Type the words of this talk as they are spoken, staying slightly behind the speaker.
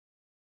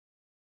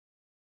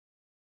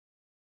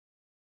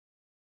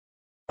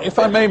If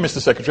I may, Mr.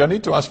 Secretary, I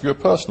need to ask you a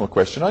personal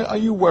question. Are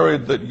you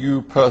worried that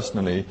you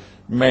personally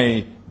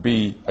may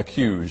be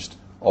accused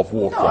of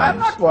war crimes? No, I'm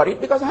not worried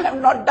because I have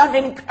not done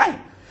any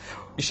crime.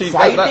 You see,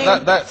 fighting,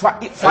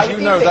 as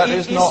you know, that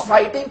is not... Is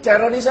fighting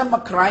terrorism a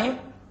crime?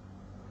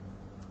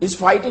 Is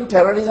fighting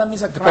terrorism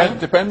is a crime?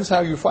 Depends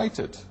how you fight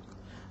it.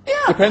 Yeah.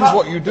 Depends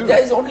what you do.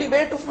 There is only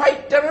way to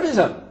fight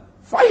terrorism.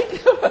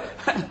 Fight.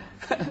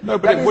 No,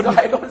 but it wouldn't...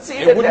 I don't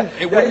see that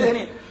there is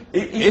any...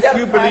 If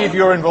you believe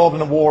you're involved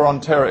in a war on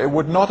terror, it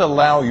would not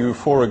allow you,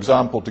 for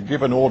example, to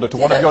give an order to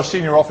one of your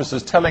senior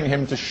officers telling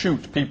him to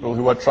shoot people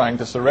who are trying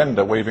to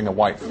surrender waving a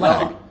white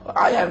flag. No,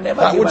 I have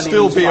never that given would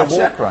still be a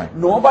war crime.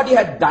 Nobody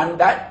had done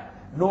that.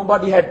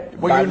 Nobody had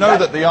Well, you know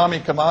that the army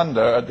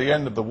commander at the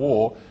end of the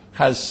war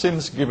has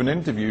since given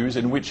interviews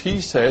in which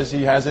he says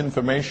he has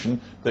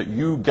information that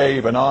you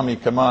gave an army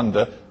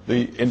commander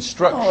the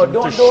instruction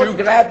to shoot... Don't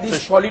grab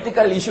these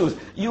political issues.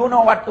 You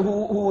know what?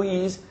 Who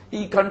he is?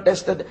 He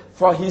contested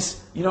for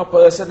his,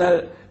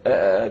 personal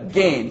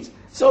gains.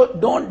 So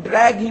don't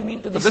drag him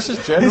into this. But this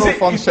is General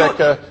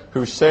Fonseca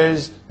who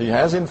says he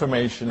has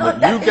information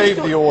that you gave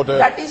the order.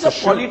 That is a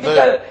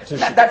political.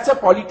 That's a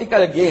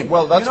political game.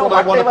 Well, that's what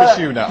I want to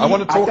pursue now. I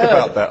want to talk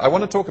about that. I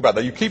want to talk about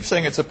that. You keep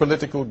saying it's a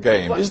political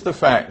game. Is the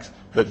fact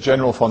that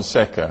General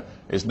Fonseca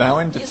is now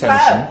in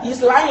detention?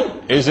 He's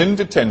lying. Is in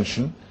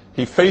detention.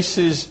 He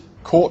faces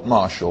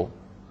court-martial.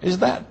 Is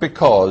that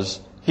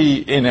because he,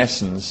 in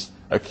essence,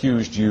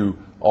 accused you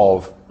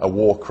of a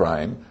war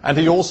crime, and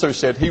he also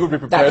said he would be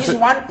prepared to... That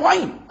is one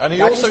point. And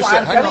he also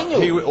said, hang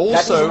on, he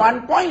also... That is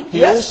one point,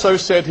 He also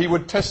said he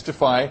would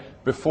testify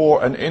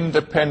before an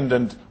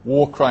independent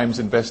war crimes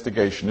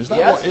investigation. Is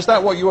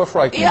that what you are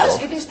frightened of?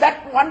 Yes, it is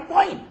that one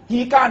point.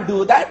 He can't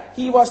do that.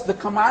 He was the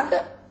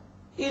commander.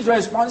 He is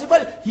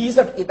responsible.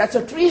 That's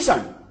a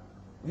treason.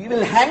 We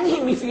will hang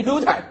him if we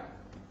do that.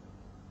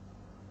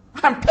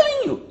 I'm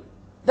telling you.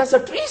 That's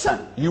a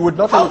treason. You would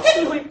not... How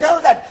can he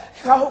tell that?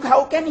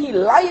 How can he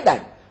lie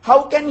that?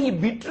 How can he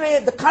betray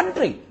the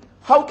country?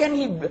 How can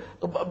he,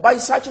 by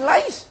such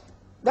lies?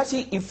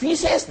 If he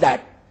says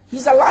that,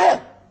 he's a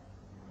liar.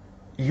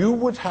 You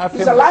would have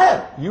he's a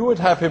liar. You would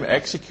have him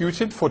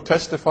executed for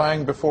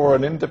testifying before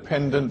an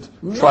independent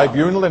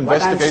tribunal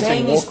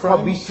investigating war crimes? What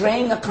I'm saying is for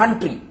betraying a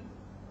country,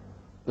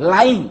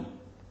 lying,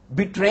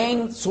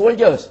 betraying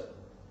soldiers.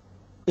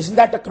 Isn't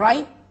that a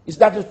crime? Is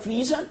that a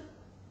treason?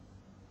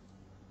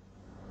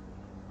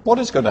 What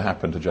is going to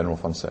happen to General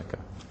Fonseca?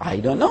 I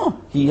don't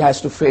know. He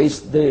has to face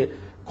the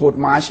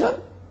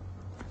court-martial.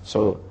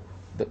 So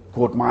the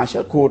court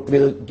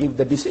will give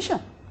the decision.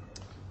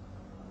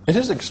 It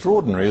is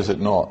extraordinary, is it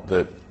not,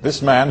 that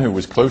this man who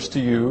was close to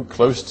you,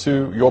 close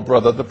to your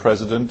brother, the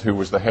president, who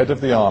was the head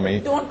of the army...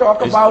 Don't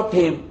talk about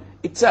him.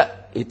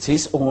 It's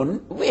his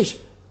own wish,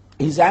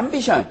 his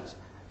ambitions.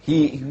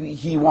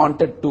 He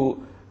wanted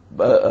to,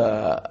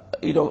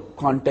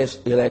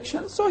 contest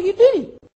elections, so he did it.